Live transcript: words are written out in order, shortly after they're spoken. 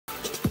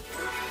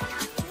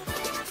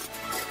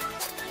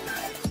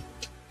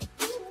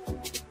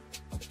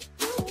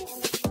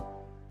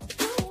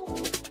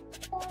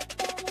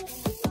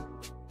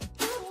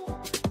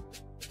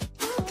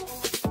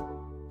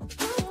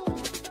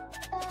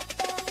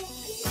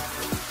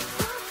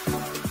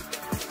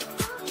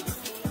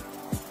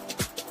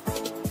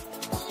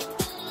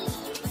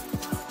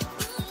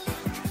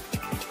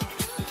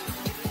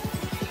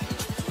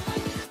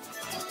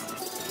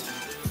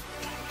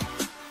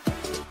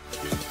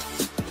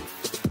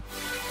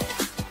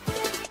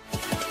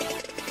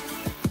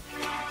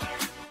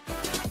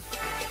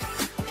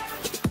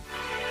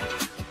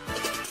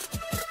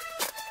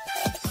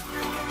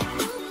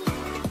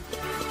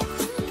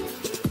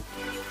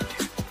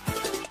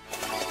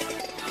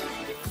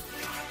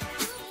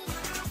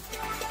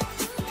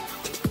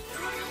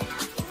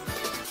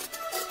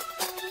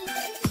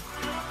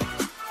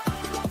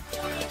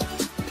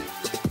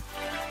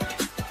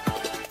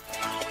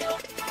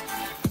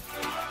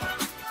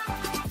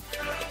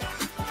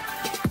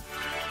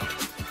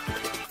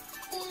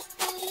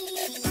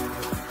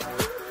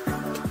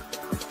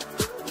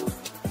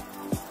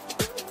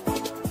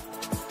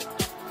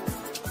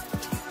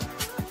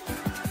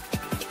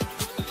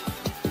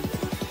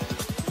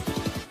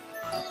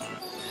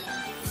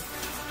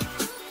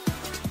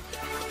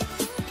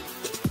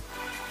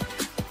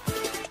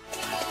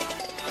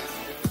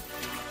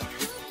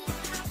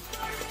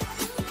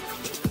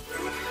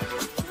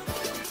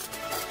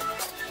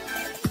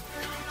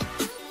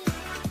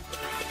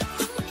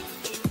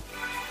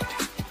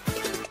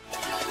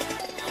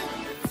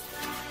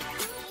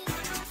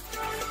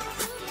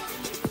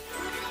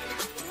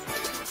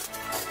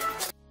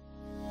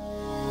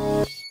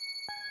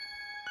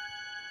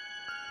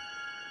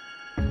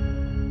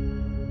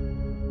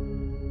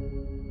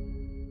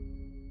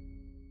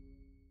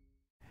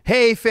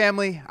Hey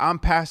family, I'm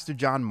Pastor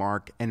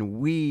Jon-Marc, and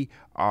we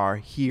are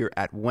here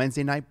at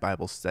Wednesday Night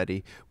Bible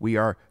Study. We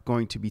are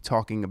going to be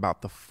talking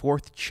about the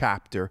fourth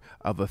chapter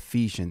of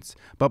Ephesians.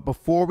 But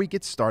before we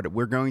get started,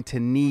 we're going to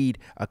need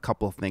a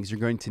couple of things. You're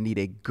going to need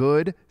a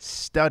good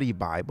study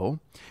Bible.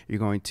 You're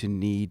going to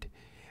need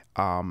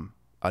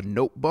a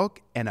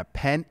notebook and a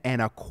pen and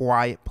a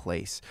quiet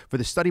place. For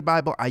the study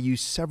Bible, I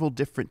use several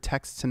different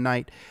texts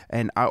tonight,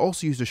 and I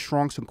also use the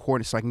Strong's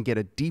Concordance so I can get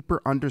a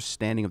deeper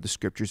understanding of the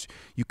scriptures.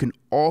 You can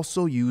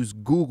also use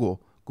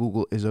Google.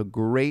 Google is a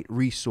great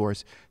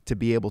resource to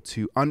be able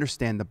to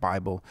understand the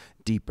Bible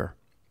deeper.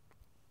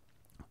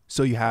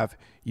 So you have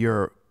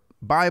your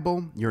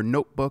Bible, your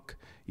notebook,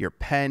 your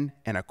pen,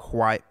 and a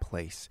quiet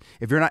place.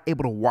 If you're not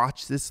able to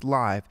watch this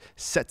live,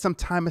 set some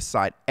time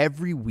aside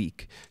every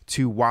week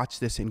to watch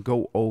this and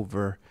go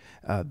over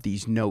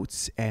these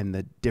notes and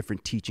the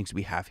different teachings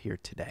we have here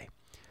today.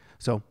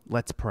 So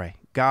let's pray.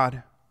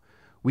 God,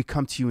 we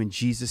come to you in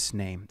Jesus'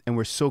 name, and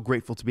we're so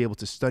grateful to be able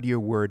to study your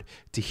word,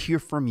 to hear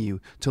from you,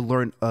 to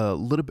learn a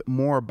little bit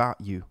more about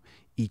you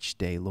each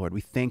day, Lord.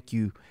 We thank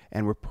you,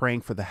 and we're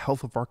praying for the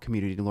health of our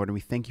community, Lord, and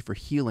we thank you for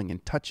healing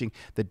and touching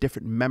the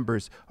different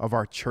members of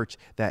our church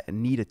that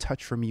need a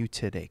touch from you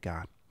today,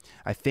 God.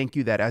 I thank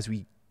you that as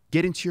we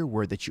get into your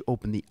word, that you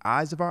open the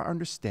eyes of our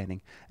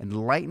understanding,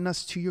 enlighten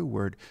us to your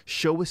word,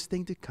 show us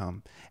things to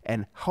come,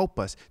 and help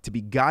us to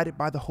be guided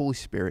by the Holy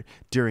Spirit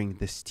during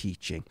this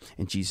teaching.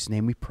 In Jesus'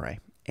 name we pray.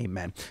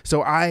 Amen.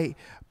 So I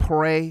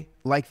pray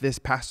like this.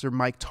 Pastor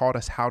Mike taught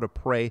us how to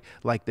pray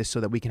like this so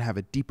that we can have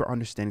a deeper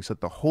understanding, so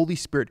that the Holy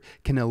Spirit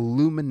can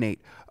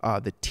illuminate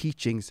the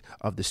teachings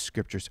of the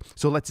scriptures.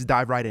 So let's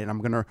dive right in. I'm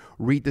going to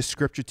read the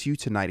scripture to you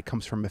tonight. It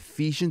comes from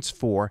Ephesians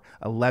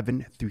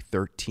 4:11 through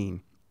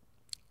 13.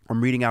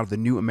 I'm reading out of the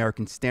New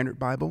American Standard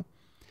Bible.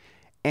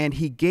 And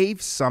he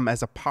gave some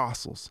as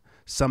apostles,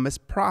 some as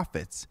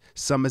prophets,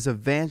 some as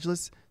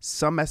evangelists,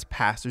 some as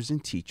pastors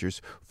and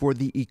teachers, for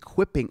the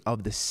equipping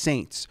of the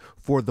saints,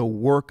 for the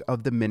work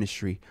of the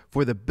ministry,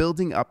 for the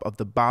building up of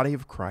the body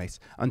of Christ,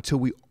 until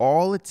we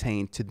all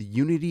attain to the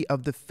unity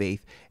of the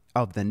faith,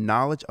 of the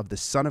knowledge of the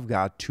Son of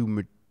God,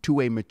 to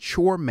a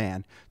mature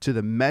man, to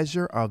the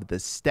measure of the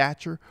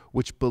stature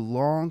which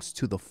belongs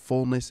to the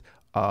fullness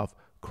of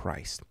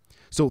Christ.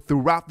 So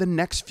throughout the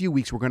next few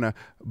weeks, we're going to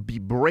be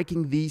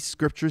breaking these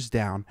scriptures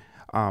down.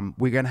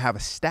 We're going to have a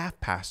staff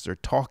pastor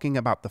talking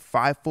about the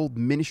fivefold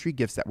ministry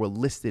gifts that were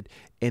listed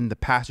in the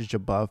passage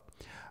above.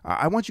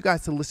 I want you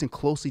guys to listen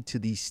closely to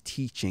these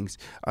teachings.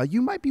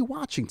 You might be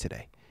watching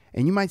today,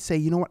 and you might say,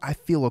 you know what, I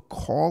feel a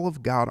call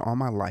of God on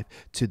my life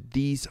to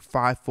these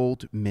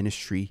fivefold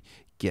ministry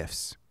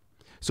gifts.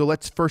 So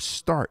let's first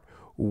start.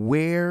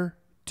 Where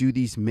do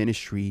these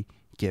ministry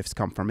gifts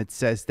come from? It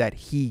says that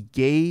he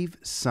gave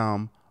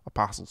some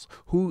apostles.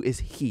 Who is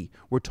he?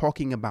 We're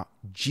talking about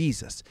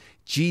Jesus.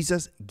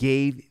 Jesus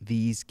gave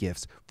these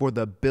gifts for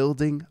the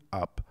building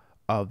up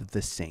of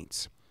the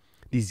saints.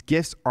 These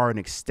gifts are an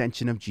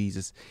extension of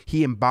Jesus.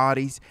 He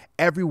embodies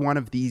every one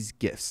of these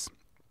gifts.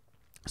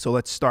 So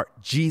let's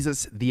start.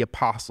 Jesus the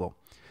apostle.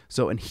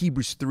 So in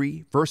Hebrews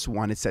 3 verse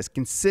 1, it says,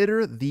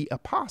 consider the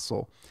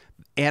apostle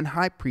and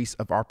high priest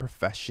of our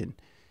profession,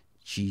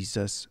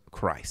 Jesus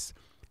Christ.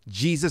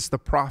 Jesus the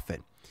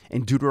prophet.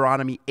 In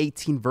Deuteronomy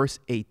 18, verse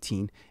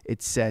 18,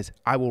 it says,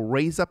 I will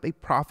raise up a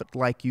prophet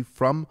like you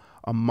from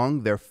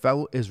among their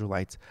fellow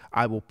Israelites.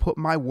 I will put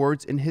my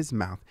words in his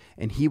mouth,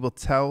 and he will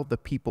tell the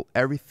people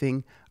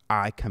everything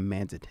I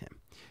commanded him.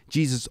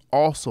 Jesus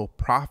also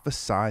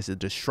prophesied the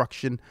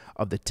destruction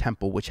of the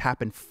temple, which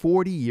happened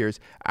 40 years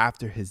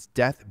after his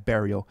death,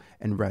 burial,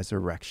 and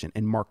resurrection.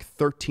 In Mark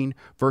 13,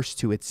 verse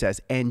 2, it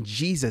says, and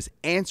Jesus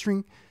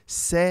answering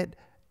said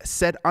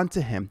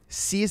unto him,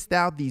 seest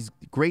thou these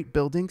great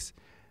buildings?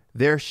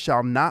 There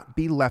shall not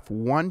be left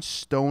one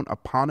stone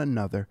upon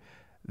another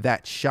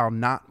that shall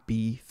not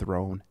be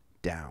thrown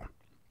down.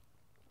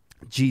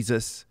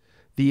 Jesus,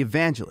 the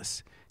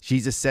evangelist,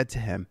 Jesus said to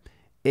him,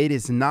 it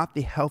is not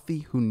the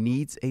healthy who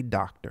needs a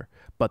doctor,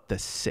 but the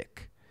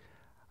sick.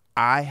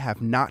 I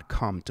have not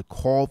come to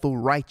call the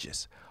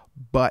righteous,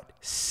 but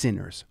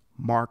sinners.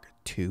 Mark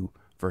 2,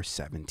 verse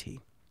 17.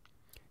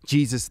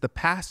 Jesus, the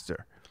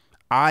pastor,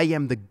 I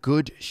am the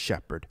good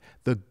shepherd.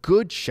 The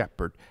good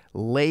shepherd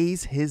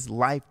lays his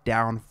life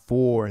down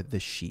for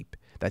the sheep.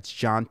 That's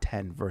John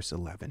 10, verse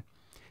 11.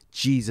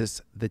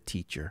 Jesus, the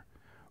teacher.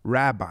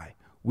 Rabbi,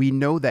 we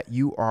know that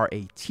you are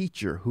a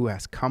teacher who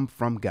has come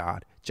from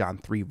God. John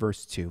 3,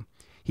 verse 2.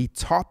 He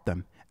taught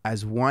them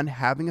as one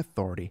having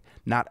authority,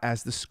 not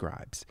as the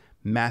scribes.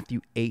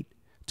 Matthew 8,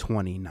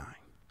 29.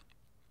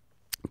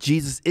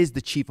 Jesus is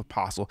the chief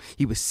apostle.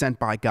 He was sent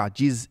by God.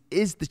 Jesus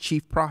is the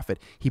chief prophet.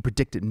 He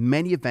predicted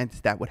many events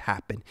that would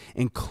happen,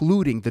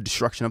 including the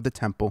destruction of the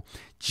temple.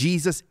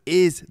 Jesus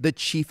is the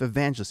chief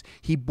evangelist.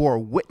 He bore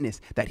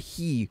witness that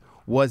he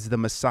was the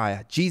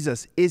Messiah.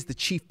 Jesus is the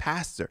chief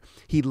pastor.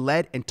 He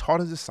led and taught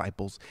his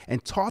disciples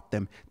and taught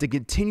them to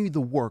continue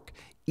the work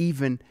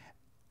even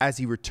as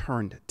he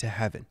returned to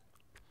heaven.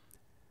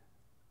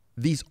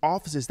 These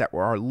offices that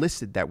are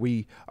listed that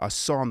we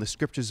saw in the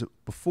scriptures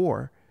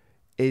before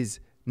is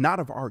not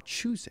of our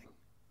choosing.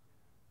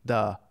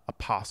 The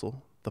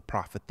apostle, the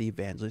prophet, the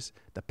evangelist,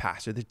 the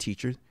pastor, the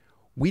teacher,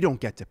 we don't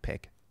get to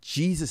pick.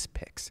 Jesus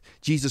picks.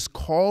 Jesus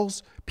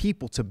calls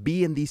people to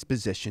be in these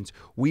positions.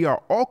 We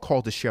are all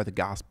called to share the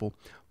gospel,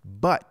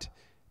 but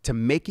to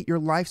make it your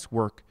life's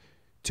work,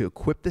 to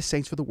equip the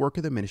saints for the work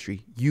of the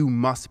ministry, you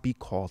must be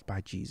called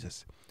by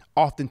Jesus.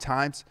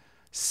 Oftentimes,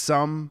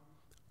 some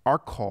are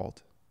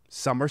called,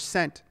 some are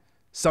sent,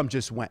 some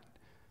just went.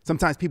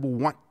 Sometimes people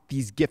want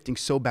these giftings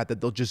so bad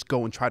that they'll just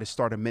go and try to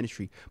start a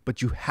ministry,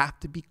 but you have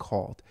to be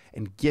called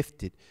and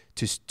gifted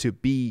to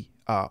be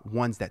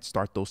ones that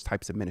start those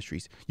types of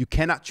ministries. You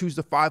cannot choose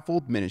the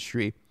fivefold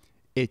ministry.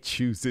 It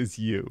chooses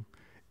you.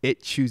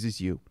 It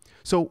chooses you.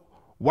 So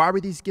why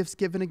were these gifts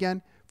given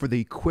again? For the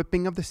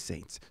equipping of the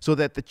saints, so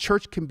that the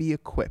church can be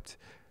equipped.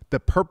 The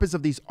purpose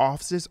of these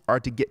offices are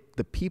to get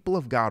the people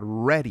of God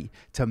ready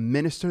to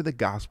minister the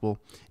gospel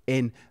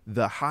in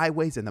the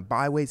highways and the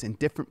byways in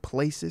different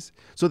places,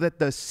 so that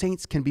the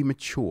saints can be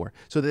mature,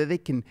 so that they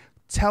can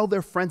tell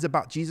their friends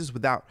about Jesus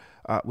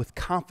with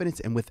confidence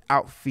and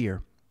without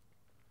fear.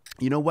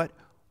 You know what?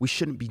 We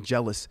shouldn't be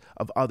jealous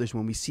of others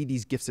when we see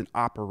these gifts in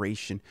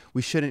operation.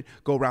 We shouldn't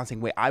go around saying,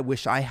 wait, I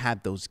wish I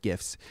had those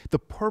gifts. The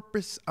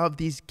purpose of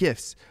these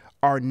gifts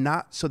are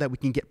not so that we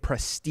can get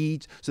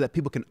prestige, so that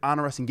people can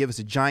honor us and give us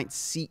a giant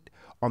seat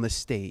on the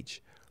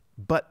stage.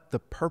 But the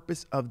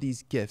purpose of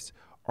these gifts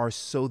are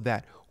so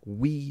that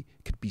we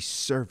could be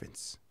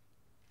servants.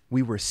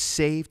 We were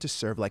saved to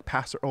serve. Like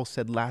Pastor Earl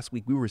said last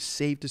week, we were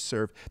saved to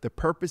serve. The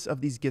purpose of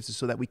these gifts is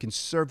so that we can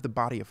serve the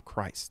body of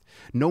Christ.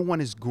 No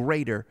one is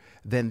greater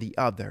than the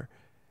other.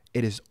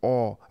 It is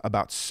all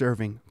about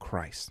serving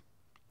Christ.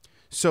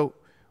 So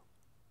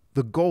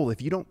the goal,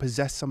 if you don't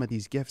possess some of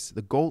these gifts,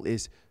 the goal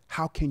is,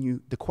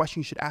 the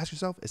question you should ask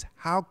yourself is,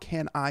 how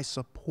can I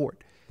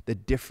support the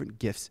different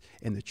gifts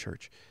in the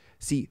church?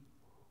 See,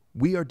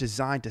 we are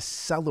designed to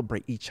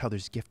celebrate each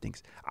other's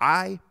giftings.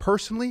 I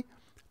personally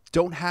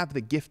don't have the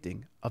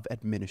gifting of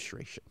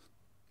administration.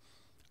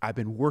 I've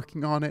been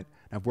working on it.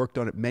 I've worked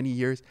on it many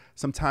years.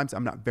 Sometimes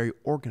I'm not very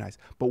organized,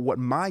 but what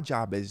my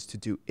job is to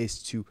do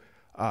is to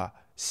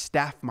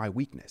staff my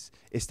weakness,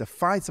 is to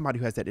find somebody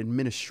who has that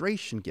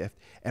administration gift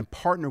and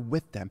partner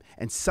with them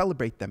and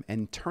celebrate them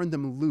and turn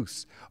them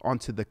loose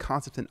onto the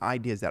concepts and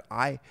ideas that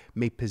I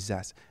may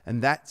possess.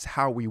 And that's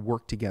how we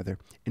work together.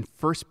 In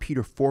 1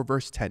 Peter 4,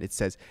 verse 10, it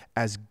says,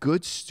 as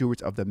good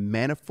stewards of the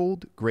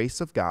manifold grace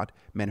of God,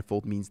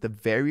 manifold means the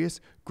various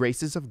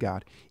graces of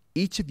God,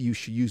 each of you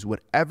should use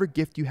whatever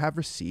gift you have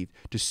received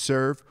to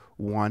serve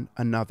one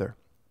another.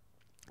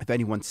 If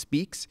anyone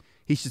speaks,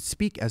 he should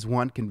speak as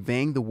one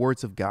conveying the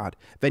words of God.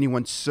 If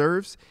anyone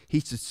serves,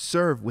 he should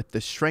serve with the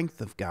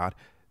strength of God,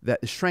 the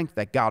strength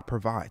that God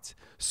provides,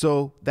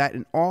 so that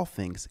in all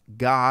things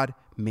God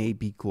may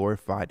be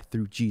glorified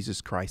through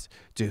Jesus Christ,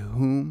 to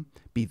whom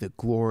be the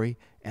glory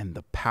and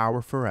the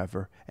power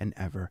forever and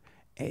ever.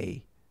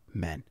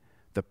 Amen.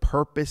 The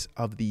purpose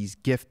of these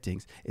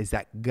giftings is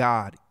that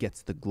God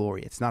gets the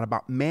glory. It's not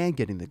about man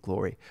getting the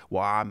glory.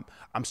 Well,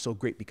 I'm so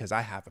great because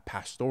I have a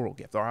pastoral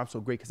gift, or I'm so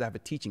great because I have a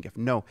teaching gift.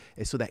 No,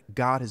 it's so that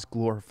God is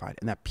glorified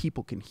and that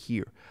people can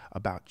hear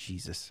about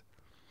Jesus.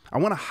 I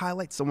want to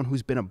highlight someone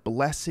who's been a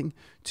blessing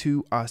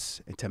to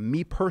us and to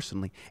me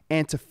personally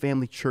and to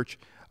Family Church.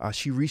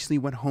 She recently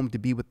went home to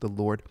be with the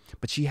Lord,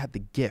 but she had the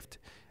gift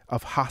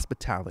of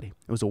hospitality.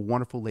 It was a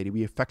wonderful lady.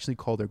 We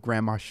affectionately called her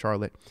Grandma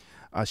Charlotte.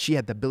 She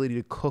had the ability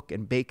to cook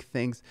and bake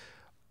things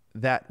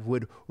that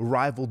would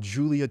rival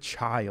Julia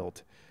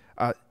Child.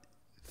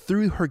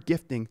 Through her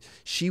gifting,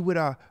 she would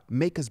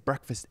make us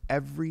breakfast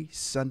every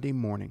Sunday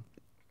morning.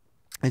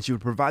 And she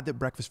would provide the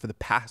breakfast for the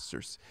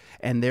pastors.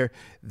 And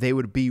they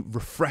would be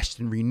refreshed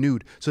and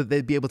renewed so that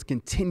they'd be able to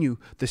continue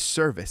the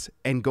service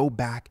and go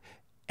back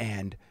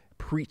and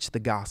preach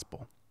the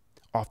gospel.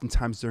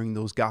 Oftentimes during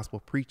those gospel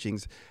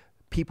preachings,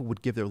 people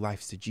would give their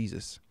lives to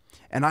Jesus.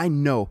 And I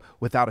know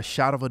without a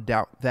shadow of a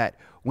doubt that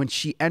when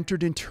she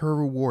entered into her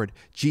reward,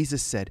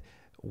 Jesus said,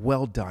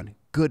 well done,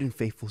 good and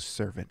faithful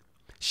servant.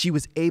 She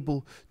was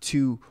able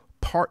to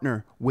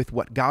partner with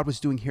what God was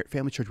doing here at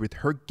Family Church with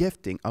her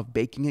gifting of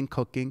baking and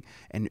cooking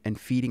and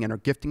feeding and her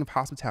gifting of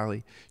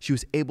hospitality. She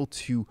was able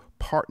to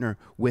partner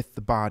with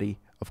the body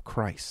of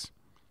Christ.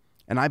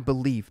 And I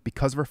believe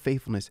because of her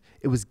faithfulness,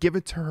 it was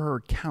given to her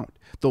account,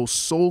 those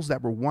souls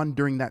that were won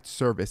during that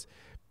service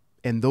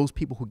and those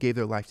people who gave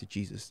their life to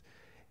Jesus.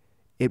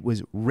 It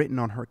was written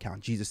on her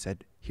account. Jesus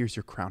said, here's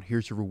your crown,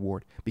 here's your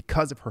reward,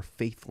 because of her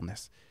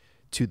faithfulness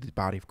to the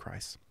body of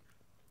Christ.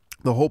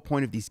 The whole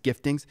point of these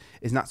giftings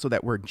is not so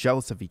that we're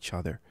jealous of each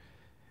other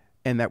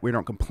and that we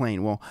don't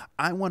complain. Well,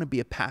 I want to be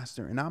a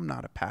pastor and I'm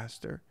not a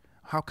pastor.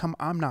 How come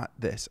I'm not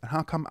this? And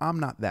how come I'm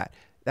not that?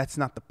 That's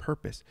not the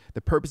purpose.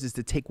 The purpose is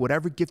to take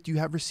whatever gift you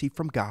have received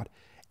from God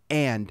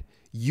and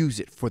use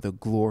it for the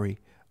glory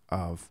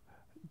of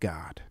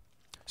God.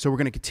 So we're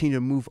going to continue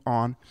to move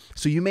on.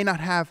 So you may not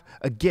have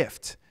a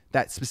gift,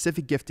 that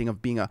specific gifting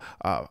of being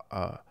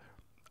a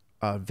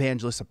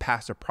evangelist, a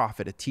pastor,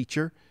 prophet, a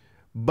teacher,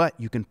 but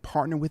you can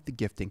partner with the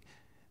gifting.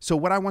 So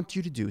what I want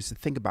you to do is to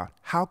think about,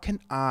 how can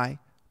I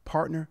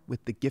partner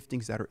with the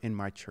giftings that are in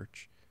my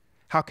church?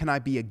 How can I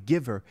be a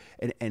giver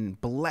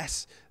and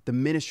bless the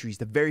ministries,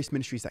 the various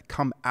ministries that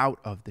come out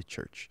of the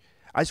church?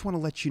 I just want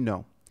to let you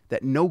know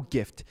that no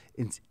gift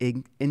is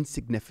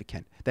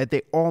insignificant, that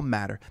they all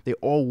matter. They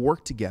all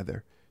work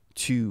together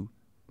to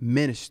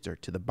minister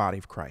to the body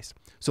of Christ.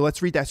 So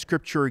let's read that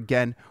scripture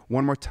again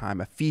one more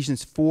time.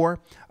 Ephesians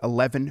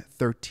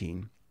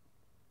 4:11-13.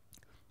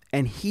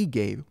 And he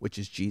gave, which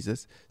is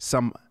Jesus,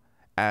 some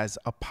as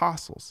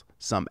apostles,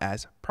 some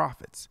as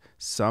prophets,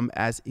 some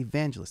as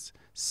evangelists,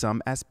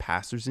 some as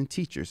pastors and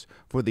teachers,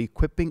 for the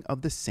equipping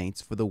of the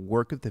saints, for the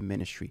work of the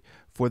ministry,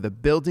 for the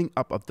building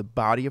up of the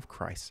body of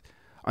Christ,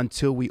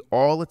 until we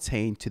all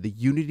attain to the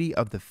unity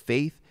of the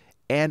faith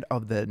and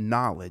of the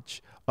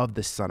knowledge of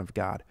the Son of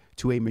God,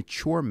 to a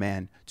mature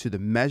man, to the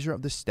measure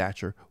of the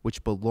stature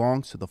which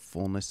belongs to the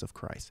fullness of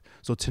Christ.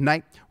 So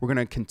tonight we're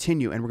going to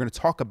continue and we're going to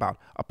talk about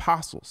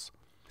apostles.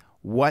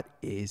 What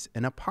is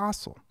an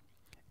apostle?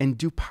 And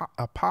do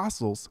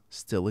apostles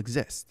still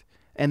exist?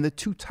 And the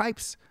two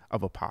types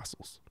of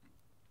apostles.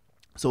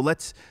 So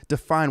let's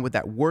define what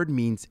that word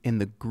means in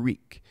the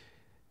Greek,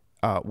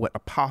 what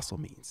apostle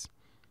means.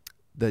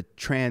 The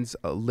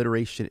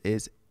transliteration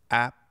is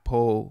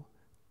apostolos.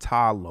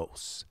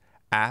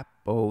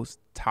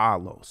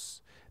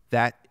 Apostolos.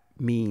 That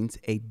means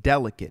a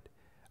delegate,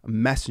 a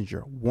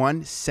messenger,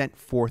 one sent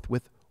forth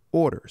with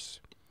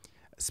orders,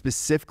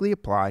 specifically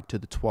applied to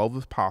the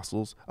 12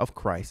 apostles of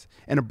Christ,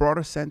 in a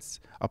broader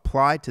sense,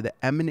 applied to the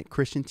eminent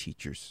Christian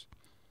teachers.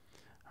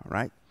 All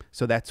right,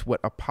 so that's what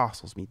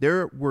apostles mean.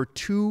 There were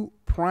two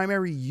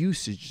primary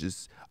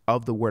usages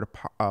of the word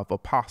of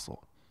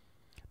apostle.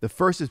 The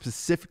first is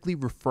specifically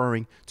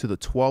referring to the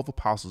 12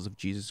 apostles of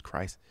Jesus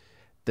Christ.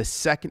 The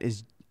second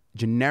is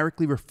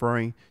generically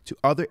referring to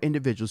other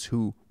individuals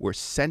who were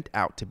sent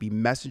out to be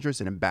messengers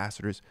and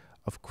ambassadors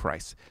of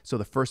Christ. So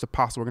the first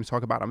apostle we're going to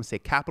talk about, I'm going to say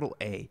capital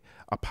A,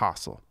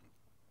 apostle.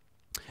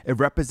 It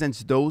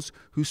represents those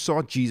who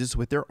saw Jesus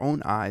with their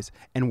own eyes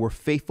and were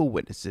faithful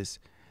witnesses.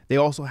 They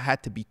also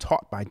had to be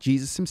taught by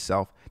Jesus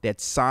himself. They had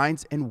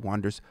signs and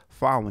wonders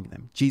following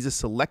them. Jesus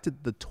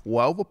selected the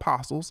 12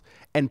 apostles,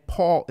 and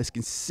Paul is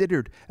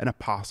considered an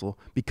apostle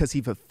because he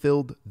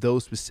fulfilled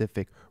those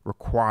specific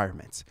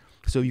requirements.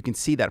 So you can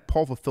see that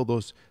Paul fulfilled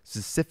those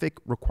specific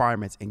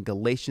requirements in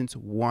Galatians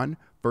 1,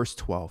 verse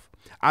 12.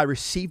 I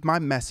received my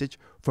message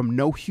from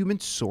no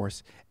human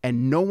source,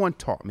 and no one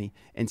taught me.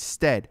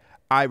 Instead,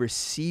 I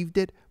received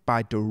it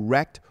by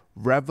direct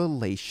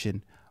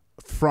revelation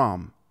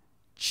from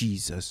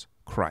Jesus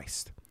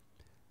Christ.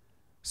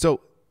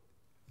 So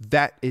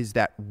that is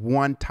that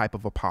one type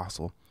of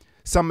apostle.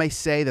 Some may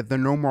say that there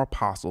are no more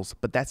apostles,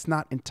 but that's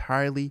not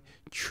entirely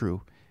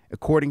true.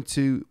 According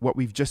to what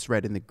we've just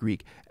read in the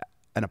Greek,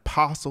 an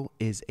apostle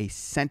is a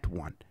sent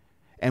one.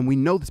 And we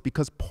know this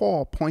because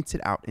Paul points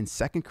it out in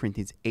 2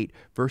 Corinthians 8,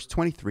 verse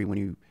 23, when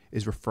he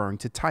is referring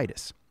to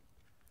Titus.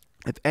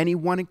 If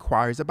anyone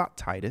inquires about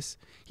Titus,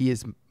 he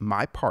is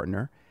my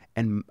partner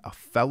and a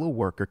fellow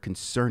worker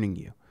concerning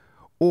you.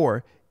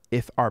 Or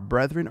if our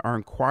brethren are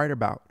inquired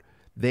about,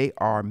 they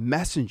are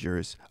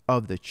messengers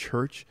of the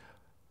church,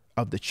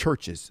 of the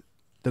churches,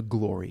 the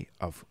glory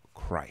of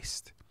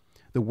Christ.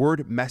 The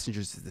word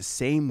messengers is the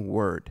same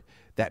word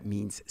that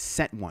means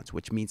sent ones,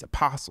 which means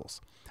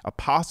apostles.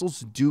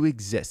 Apostles do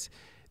exist.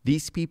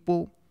 These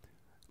people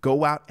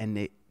go out and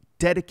they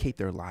dedicate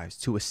their lives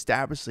to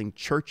establishing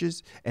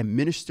churches and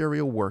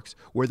ministerial works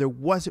where there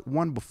wasn't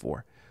one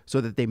before, so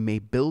that they may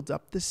build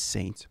up the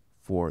saints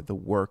for the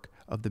work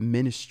of the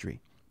ministry.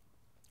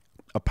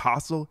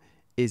 Apostle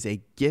is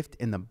a gift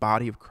in the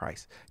body of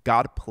Christ.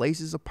 God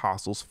places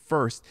apostles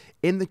first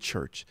in the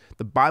church.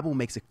 The Bible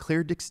makes a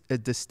clear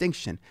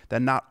distinction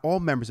that not all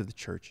members of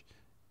the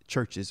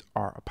churches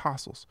are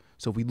apostles.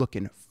 So if we look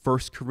in 1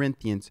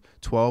 Corinthians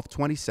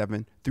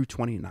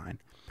 12:27-29,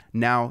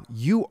 now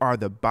you are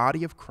the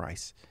body of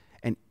Christ,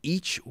 and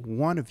each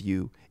one of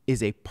you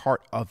is a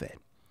part of it.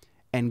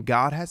 And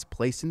God has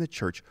placed in the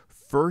church,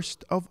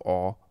 first of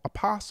all,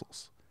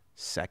 apostles,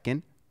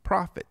 second,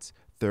 prophets,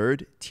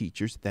 third,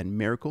 teachers, then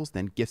miracles,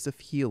 then gifts of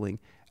healing,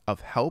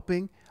 of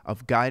helping,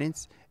 of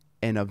guidance,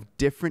 and of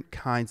different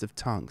kinds of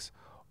tongues.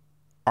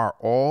 Are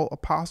all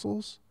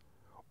apostles?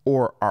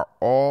 Or are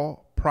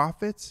all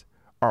prophets?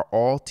 Are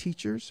all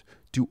teachers?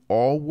 Do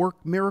all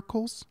work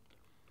miracles?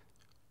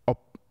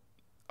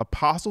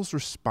 Apostles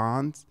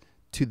respond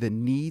to the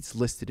needs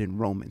listed in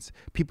Romans.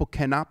 People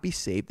cannot be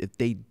saved if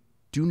they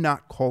do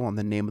not call on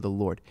the name of the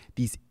Lord.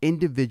 These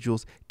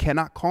individuals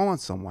cannot call on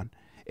someone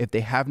if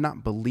they have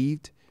not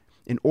believed.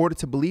 In order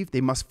to believe,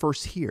 they must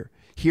first hear.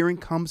 Hearing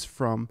comes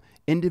from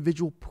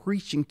individual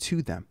preaching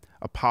to them.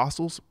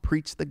 Apostles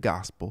preach the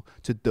gospel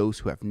to those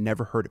who have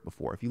never heard it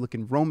before. If you look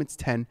in Romans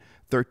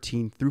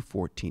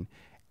 10:13-14,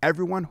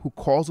 everyone who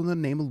calls on the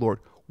name of the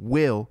Lord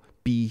will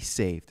be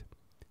saved.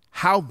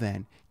 How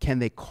then can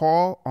they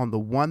call on the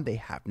one they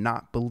have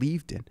not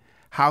believed in?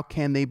 How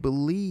can they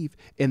believe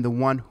in the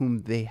one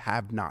whom they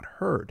have not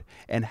heard?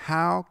 And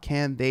how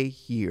can they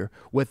hear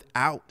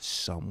without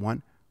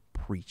someone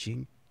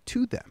preaching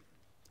to them?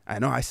 I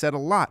know I said a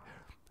lot,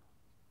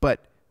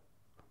 But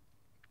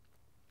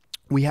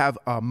we have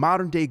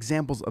modern day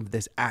examples of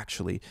this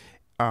actually.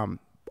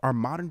 Our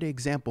modern day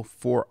example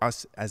for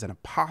us as an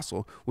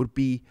apostle would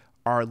be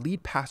our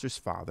lead pastor's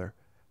father,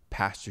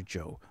 Pastor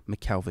Joe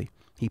McKelvey.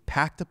 He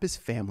packed up his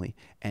family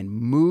and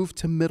moved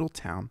to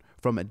Middletown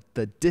from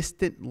the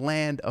distant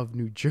land of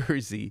New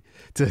Jersey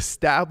to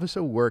establish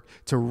a work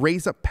to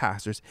raise up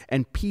pastors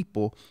and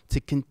people to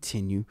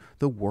continue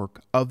the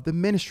work of the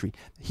ministry.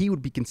 He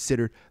would be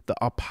considered the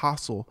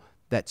apostle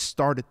that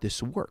started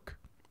this work.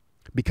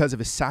 Because of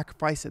his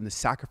sacrifice and the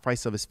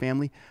sacrifice of his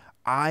family,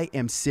 I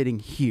am sitting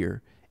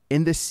here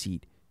in this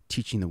seat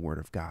teaching the word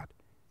of God.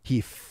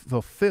 He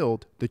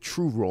fulfilled the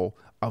true role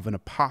of an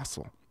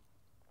apostle.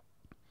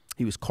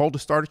 He was called to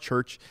start a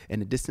church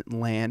in a distant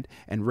land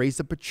and raise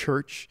up a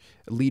church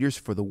leaders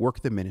for the work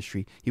of the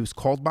ministry. He was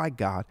called by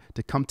God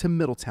to come to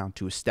Middletown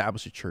to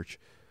establish a church.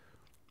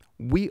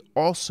 We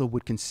also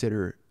would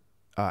consider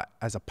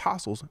as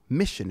apostles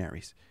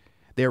missionaries.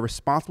 They are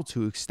responsible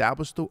to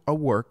establish a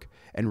work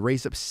and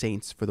raise up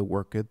saints for the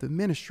work of the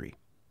ministry.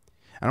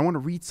 And I want to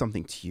read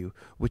something to you,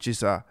 which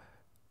is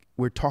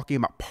we're talking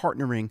about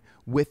partnering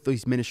with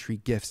these ministry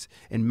gifts.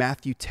 In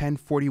Matthew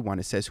 10:41,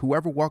 it says,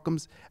 whoever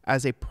welcomes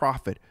as a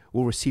prophet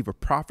will receive a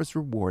prophet's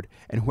reward,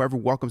 and whoever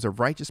welcomes a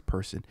righteous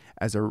person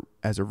as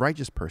a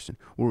righteous person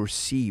will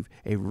receive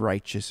a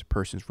righteous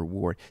person's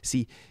reward.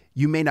 See,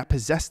 you may not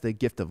possess the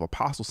gift of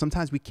apostle.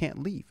 Sometimes we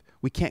can't leave.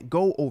 We can't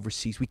go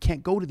overseas. We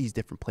can't go to these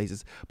different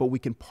places, but we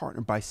can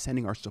partner by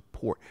sending our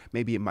support.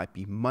 Maybe it might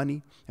be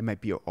money. It might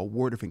be a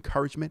word of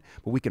encouragement,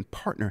 but we can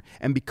partner.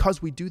 And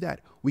because we do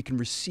that, we can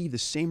receive the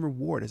same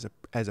reward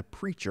as a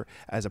preacher,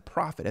 as a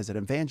prophet, as an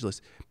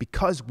evangelist,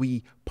 because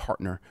we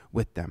partner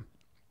with them.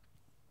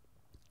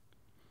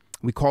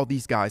 We call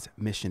these guys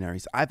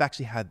missionaries. I've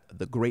actually had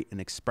the great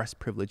and express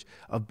privilege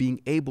of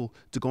being able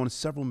to go on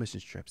several mission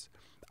trips.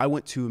 I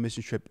went to a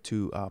mission trip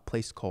to a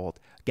place called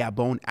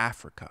Gabon,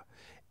 Africa.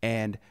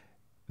 And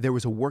there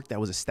was a work that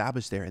was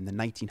established there in the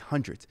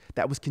 1900s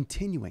that was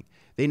continuing.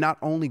 They not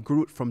only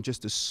grew it from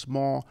just a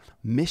small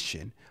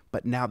mission,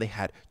 but now they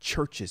had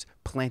churches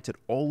planted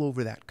all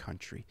over that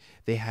country.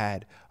 They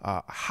had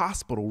a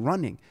hospital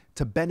running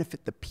to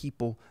benefit the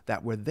people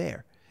that were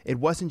there. It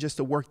wasn't just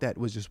a work that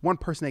was just one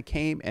person that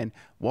came and,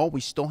 well, we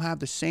still have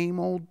the same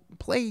old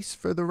place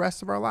for the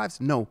rest of our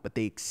lives. No, but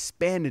they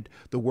expanded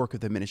the work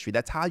of the ministry.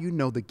 That's how you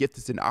know the gift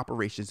is in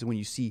operations, when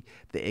you see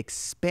the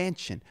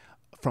expansion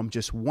from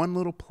just one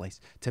little place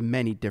to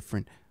many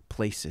different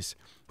places.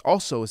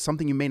 Also,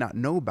 something you may not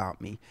know about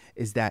me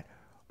is that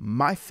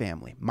my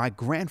family, my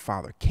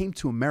grandfather came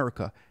to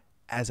America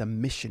as a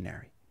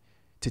missionary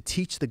to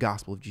teach the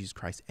gospel of Jesus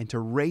Christ and to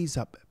raise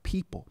up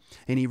people.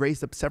 And he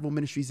raised up several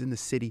ministries in the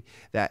city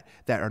that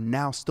are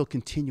now still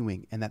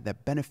continuing and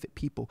that benefit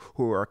people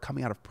who are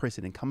coming out of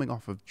prison and coming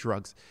off of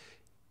drugs.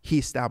 He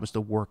established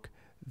a work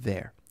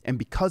there. And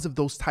because of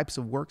those types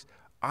of works,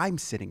 I'm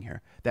sitting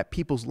here, that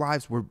people's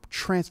lives were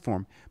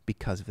transformed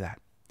because of that.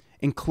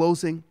 In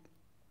closing,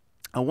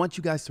 I want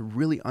you guys to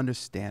really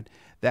understand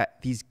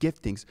that these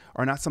giftings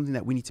are not something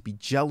that we need to be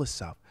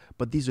jealous of,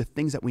 but these are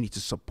things that we need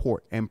to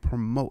support and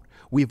promote.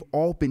 We've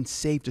all been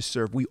saved to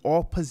serve. We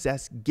all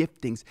possess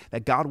giftings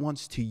that God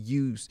wants to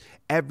use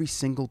every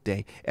single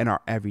day in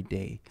our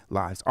everyday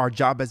lives. Our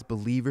job as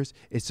believers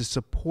is to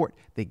support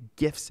the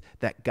gifts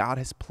that God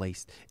has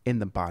placed in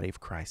the body of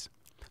Christ.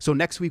 So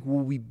next week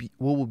we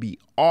will be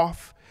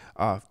off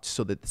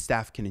so that the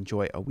staff can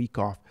enjoy a week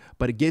off,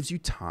 but it gives you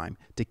time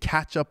to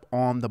catch up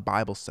on the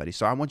Bible study.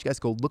 So I want you guys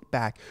to go look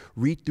back,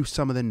 read through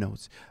some of the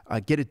notes,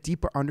 get a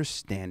deeper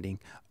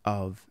understanding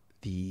of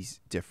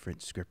these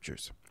different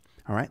scriptures.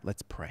 All right,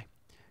 let's pray.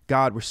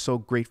 God, we're so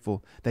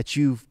grateful that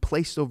you've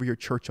placed over your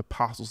church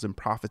apostles and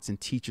prophets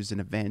and teachers and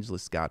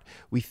evangelists, God.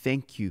 We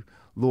thank you,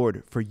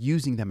 Lord, for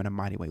using them in a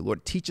mighty way.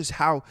 Lord, teach us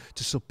how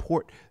to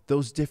support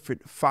those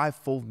different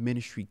fivefold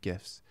ministry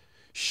gifts.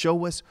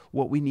 Show us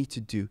what we need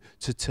to do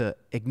to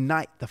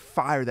ignite the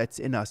fire that's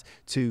in us,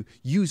 to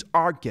use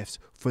our gifts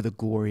for the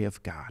glory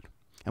of God.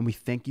 And we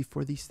thank you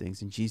for these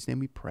things. In Jesus' name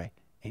we pray.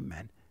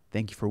 Amen.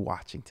 Thank you for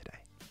watching today.